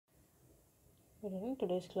In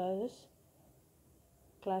today's class is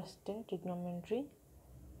class 10 trigonometry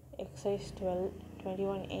exercise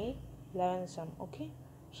 21a 11th sum. Okay,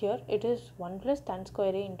 here it is 1 plus tan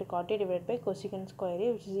square a into cot a divided by cosecant square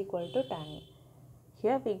a, which is equal to tan a.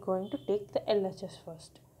 Here we are going to take the LHS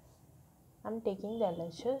first. I am taking the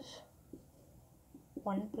LHS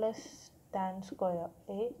 1 plus tan square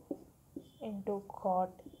a into cot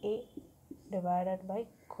a divided by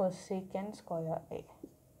cosecant square a.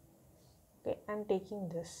 Okay, I am taking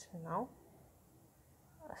this now.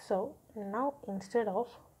 So now instead of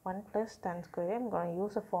 1 plus tan square, I am going to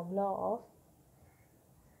use a formula of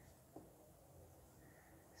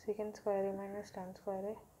secant square a minus tan square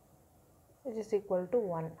a, which is equal to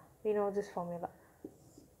 1. We know this formula.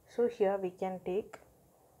 So here we can take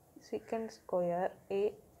secant square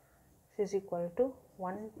a is equal to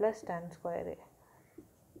 1 plus tan square a.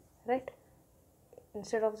 Right?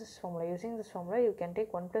 Instead of this formula, using this formula, you can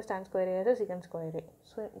take 1 plus tan square a as a secant square a.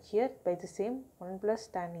 So here by the same 1 plus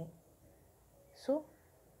tan a. So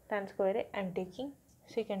tan square a, I am taking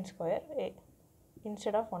secant square a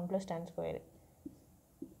instead of 1 plus tan square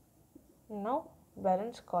a. Now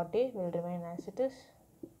balance cot a will remain as it is,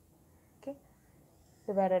 okay,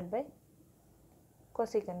 divided by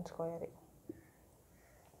cosecant square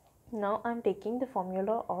a. Now I am taking the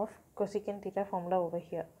formula of cosecant theta formula over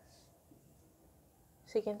here.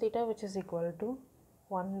 Secant theta, which is equal to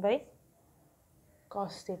 1 by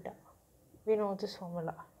cos theta. We know this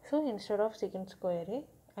formula. So instead of secant square a,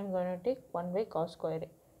 I am going to take 1 by cos square a.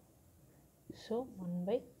 So 1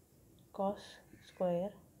 by cos square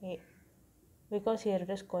a. Because here it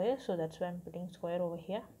is square, so that's why I am putting square over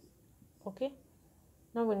here. Okay.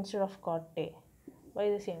 Now instead of cot a, by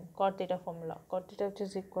the same cot theta formula, cot theta which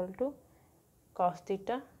is equal to cos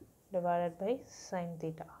theta divided by sin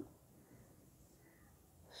theta.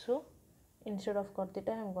 So instead of cot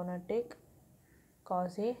theta, I am going to take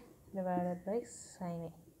cos a divided by sin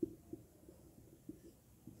a.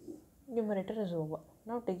 Numerator is over.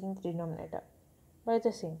 Now taking the denominator by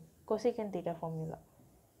the same cosecant theta formula.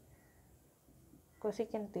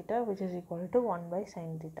 Cosecant theta, which is equal to 1 by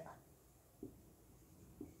sin theta.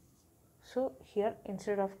 So here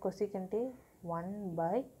instead of cosecant a, 1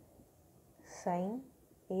 by sin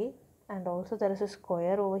a, and also there is a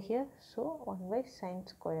square over here, so 1 by sin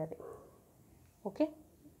square a. Okay,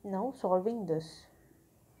 now solving this,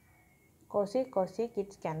 cos a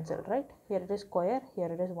gets cancelled, right? Here it is square,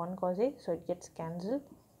 here it is 1 cos a, so it gets cancelled.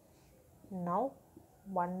 Now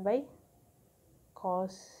 1 by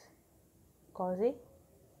cos a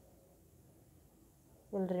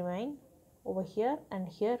will remain over here, and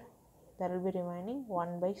here there will be remaining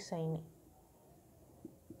 1 by sin a.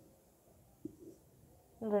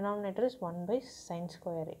 Denominator is 1 by sin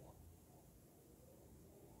square a.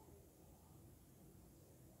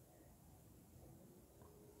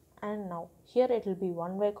 And now here it will be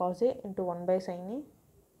 1 by cos a into 1 by sin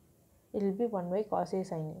a. It will be 1 by cos a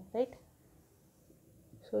sin a, right?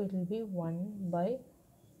 So it will be 1 by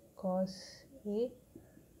cos a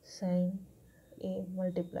sin a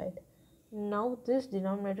multiplied. Now this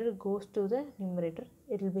denominator goes to the numerator.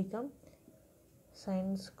 It will become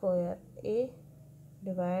sin square a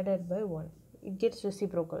divided by 1. It gets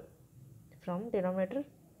reciprocal. From denominator,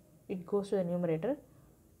 it goes to the numerator.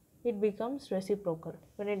 It becomes reciprocal.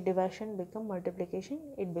 When a division becomes multiplication,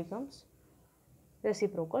 it becomes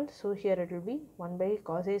reciprocal. So here it will be 1 by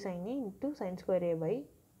cos a sin a into sin square a by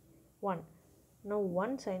 1. Now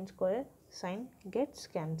 1 sin square sin gets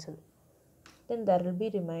cancelled. Then there will be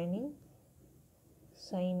remaining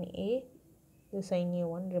sin a, the sin a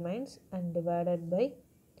 1 remains, and divided by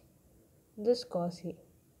this cos a.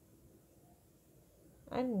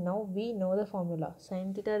 And now we know the formula,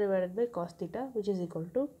 sin theta divided by cos theta, which is equal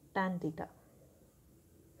to tan theta.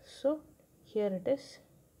 So here it is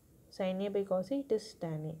sin a by cos a, it is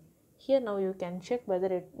tan a. Here now you can check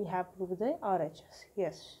whether we have proved the RHS.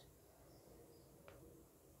 Yes.